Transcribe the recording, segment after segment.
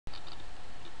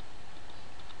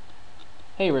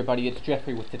Hey everybody, it's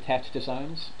Jeffrey with Detached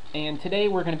Designs, and today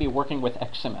we're going to be working with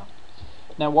XML.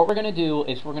 Now what we're going to do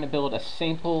is we're going to build a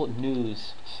sample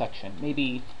news section,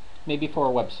 maybe for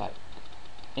a website.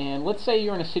 And let's say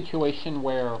you're in a situation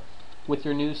where with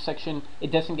your news section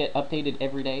it doesn't get updated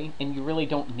every day and you really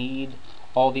don't need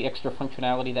all the extra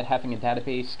functionality that having a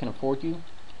database can afford you.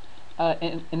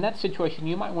 And in that situation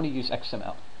you might want to use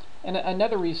XML. And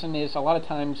another reason is a lot of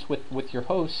times with your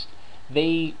host,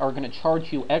 they are going to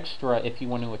charge you extra if you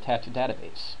want to attach a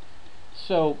database.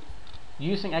 So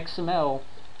using XML,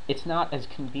 it's not as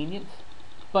convenient,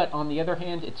 but on the other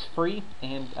hand, it's free,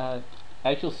 and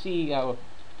as you'll see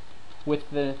with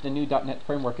the new .NET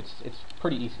framework, it's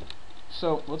pretty easy.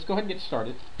 So let's go ahead and get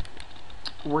started.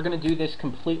 We're going to do this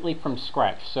completely from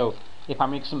scratch, so if I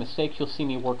make some mistakes, you'll see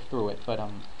me work through it, but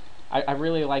I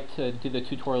really like to do the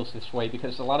tutorials this way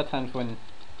because a lot of times when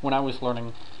I was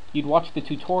learning, you'd watch the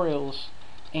tutorials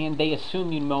and they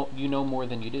assume you know more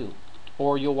than you do.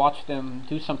 Or you'll watch them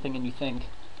do something and you think,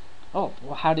 oh,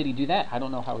 well, how did he do that? I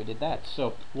don't know how he did that.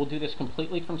 So we'll do this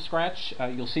completely from scratch.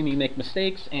 You'll see me make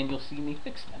mistakes and you'll see me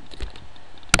fix them.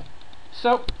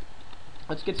 So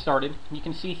let's get started. You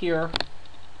can see here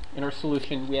in our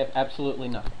solution we have absolutely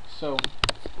nothing. So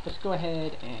let's go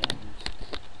ahead and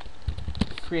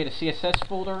create a CSS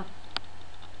folder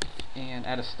and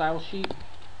add a style sheet.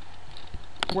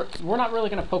 We're not really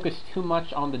going to focus too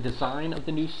much on the design of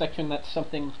the news section. That's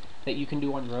something that you can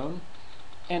do on your own.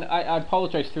 And I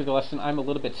apologize through the lesson. I'm a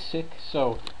little bit sick,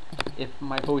 so if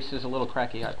my voice is a little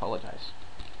cracky, I apologize.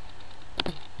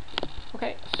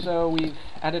 Okay, so we've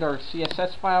added our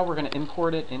CSS file. We're going to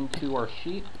import it into our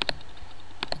sheet.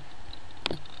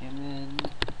 And then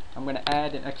I'm going to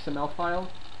add an XML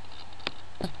file.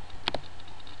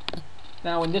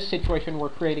 Now in this situation we're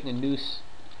creating a news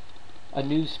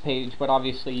page, but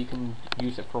obviously you can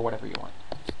use it for whatever you want.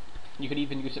 You could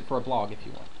even use it for a blog if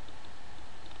you want.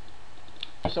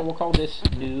 So we'll call this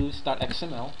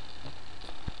news.xml.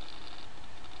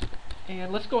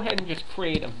 And let's go ahead and just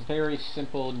create a very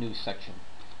simple news section.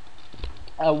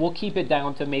 We'll keep it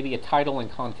down to maybe a title and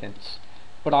contents,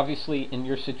 but obviously in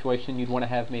your situation you'd want to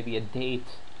have maybe a date,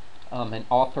 an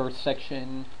author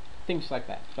section, things like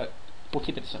that, but we'll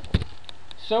keep it simple.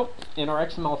 So in our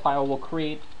XML file we'll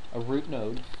create a root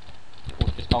node,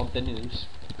 we'll just call it the news,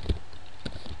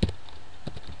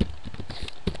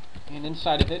 and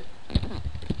inside of it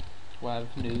we'll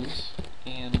have news,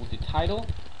 and we'll do title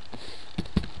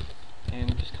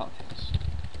and just contents.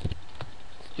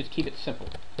 Just keep it simple.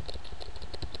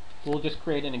 We'll just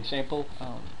create an example.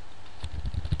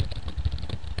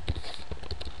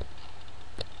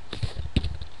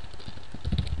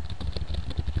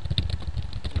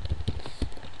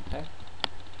 Okay,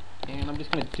 and I'm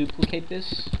just going to duplicate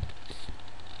this.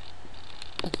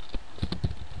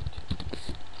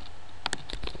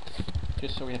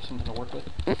 Just so we have something to work with.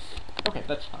 Okay,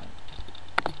 that's fine.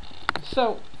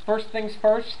 So, first things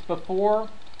first, before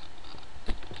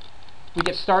we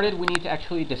get started, we need to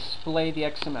actually display the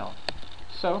XML.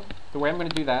 So, the way I'm going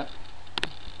to do that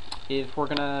is we're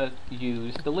going to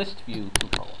use the list view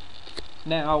control.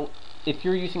 Now, if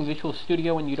you're using Visual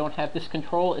Studio and you don't have this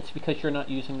control, it's because you're not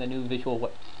using the new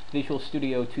Visual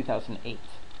Studio 2008.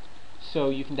 So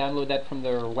you can download that from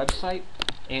their website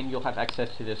and you'll have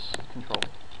access to this control.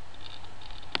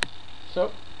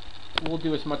 So, we'll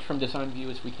do as much from design view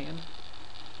as we can.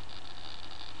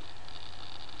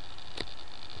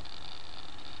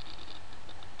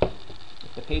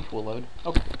 If the page will load.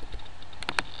 Okay.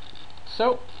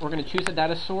 So, we're going to choose a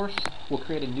data source. We'll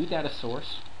create a new data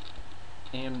source.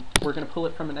 And we're going to pull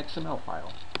it from an XML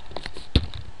file.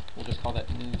 We'll just call that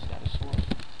news data source.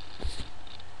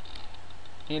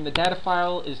 And the data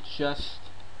file is just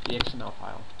the XML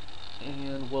file.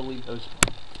 And we'll leave those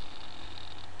blank.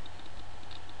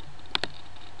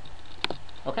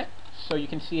 Okay, so you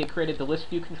can see it created the list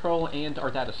view control and our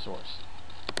data source.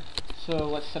 So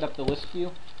let's set up the list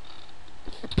view.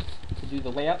 We'll do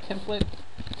the layout template.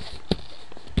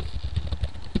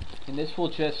 And this will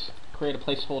just create a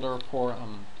placeholder for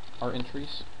our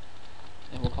entries.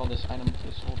 And we'll call this item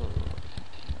placeholder.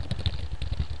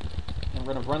 And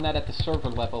we're going to run that at the server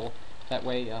level. That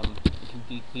way it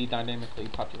can be dynamically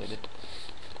populated.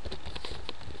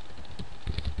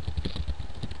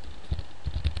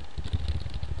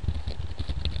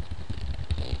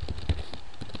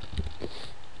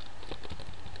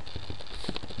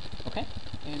 Okay,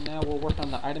 and now we'll work on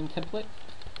the item template.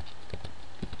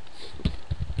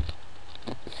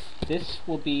 This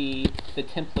will be the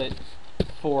template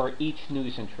for each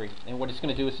news entry, and what it's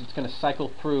going to do is it's going to cycle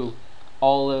through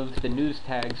all of the news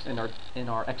tags in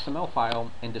our XML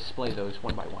file and display those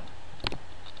one by one.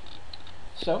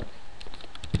 So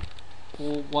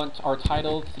we'll want our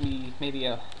title to be maybe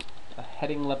a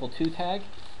heading level 2 tag,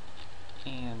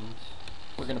 and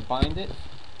we're going to bind it.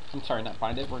 I'm sorry, not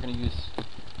bind it. We're going to use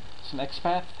some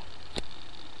XPath.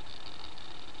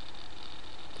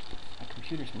 My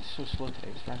computer's been so slow today,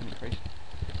 it's driving me crazy.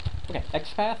 Okay,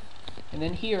 XPath, and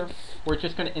then here we're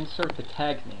just going to insert the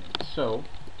tag name. So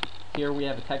here we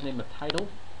have a tag name of title,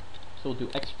 so we'll do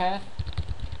XPath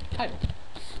title.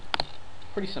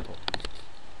 Pretty simple.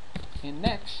 And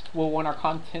next we'll want our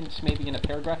contents maybe in a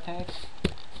paragraph tag.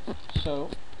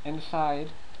 So inside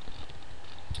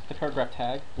the paragraph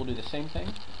tag we'll do the same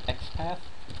thing, XPath,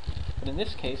 but in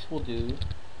this case we'll do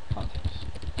contents.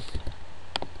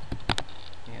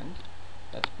 And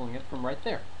that's pulling it from right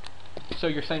there. So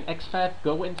you're saying XPath,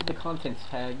 go into the contents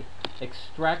tag,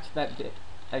 extract that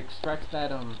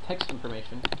text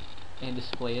information, and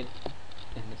display it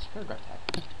in this paragraph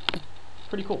tag.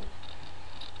 Pretty cool.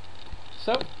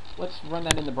 So let's run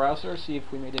that in the browser, see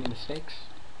if we made any mistakes.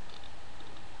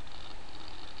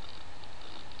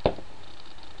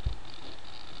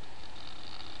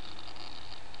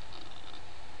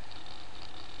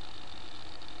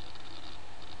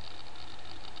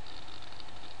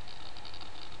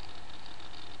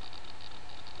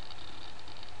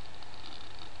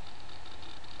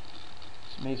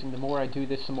 Amazing, the more I do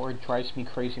this, the more it drives me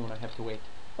crazy when I have to wait.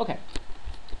 Okay,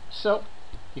 so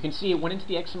you can see it went into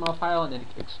the XML file and it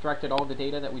extracted all the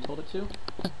data that we told it to.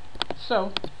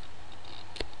 So,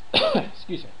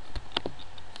 excuse me,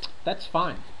 that's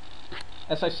fine.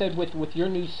 As I said with your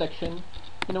news section,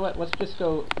 you know what, let's just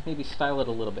go maybe style it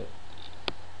a little bit.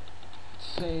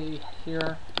 Say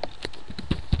here,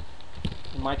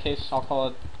 in my case, I'll call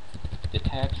it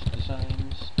Detached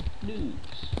Designs News.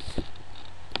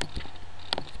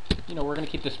 You know, we're going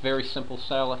to keep this very simple,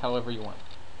 style it however you want.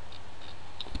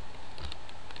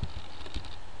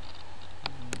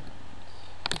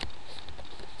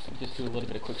 And just do a little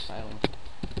bit of quick styling.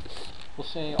 We'll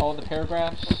say all the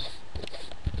paragraphs.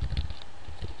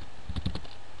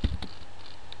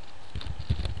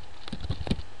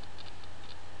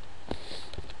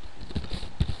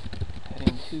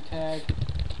 Heading 2 tag.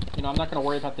 You know, I'm not going to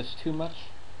worry about this too much.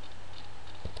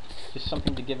 Just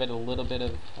something to give it a little bit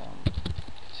of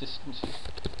consistency.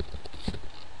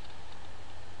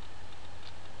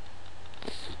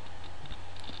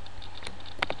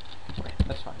 Okay,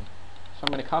 that's fine. So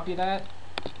I'm going to copy that,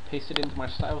 paste it into my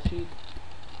style sheet.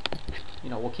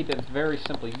 You know, we'll keep it very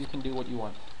simple. You can do what you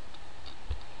want.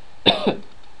 And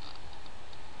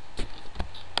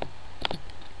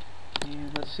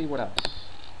let's see what else.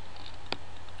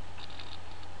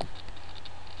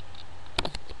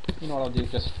 You know what I'll do,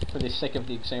 just for the sake of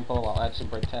the example, I'll add some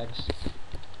break tags.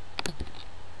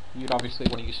 You'd obviously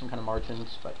want to use some kind of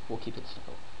margins, but we'll keep it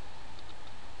simple.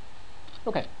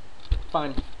 Okay,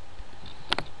 fine.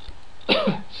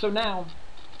 So now,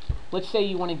 let's say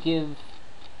you want to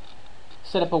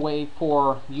set up a way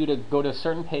for you to go to a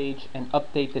certain page and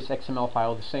update this XML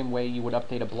file the same way you would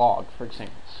update a blog, for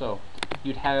example. So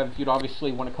you'd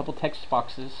obviously want a couple text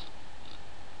boxes,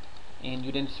 and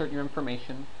you'd insert your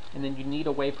information, and then you need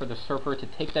a way for the server to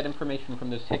take that information from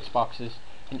those text boxes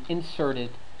and insert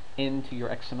it into your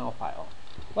XML file.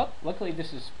 Well, luckily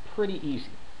this is pretty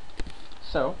easy.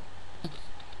 So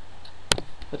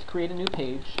let's create a new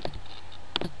page.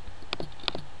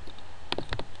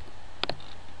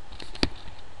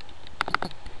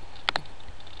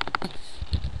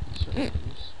 Insert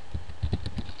news.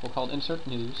 We'll call it insert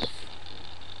news.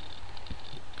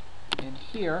 And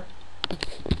here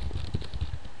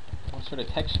we'll insert a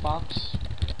text box.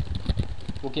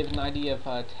 We'll give an ID of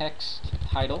text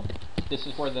title. This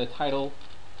is where the title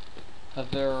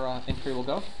of their entry will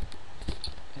go.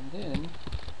 And then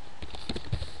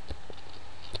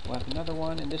we'll have another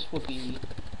one, and this will be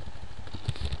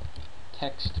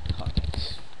text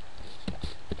contents.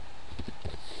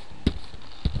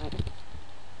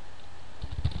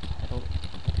 Title.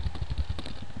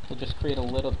 We'll just create a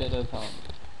little bit of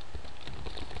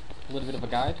a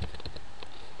guide.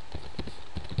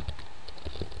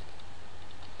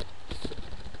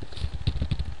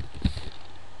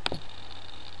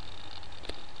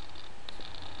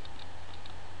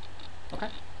 Okay,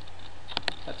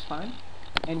 that's fine.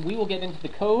 And we will get into the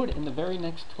code in the very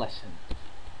next lesson.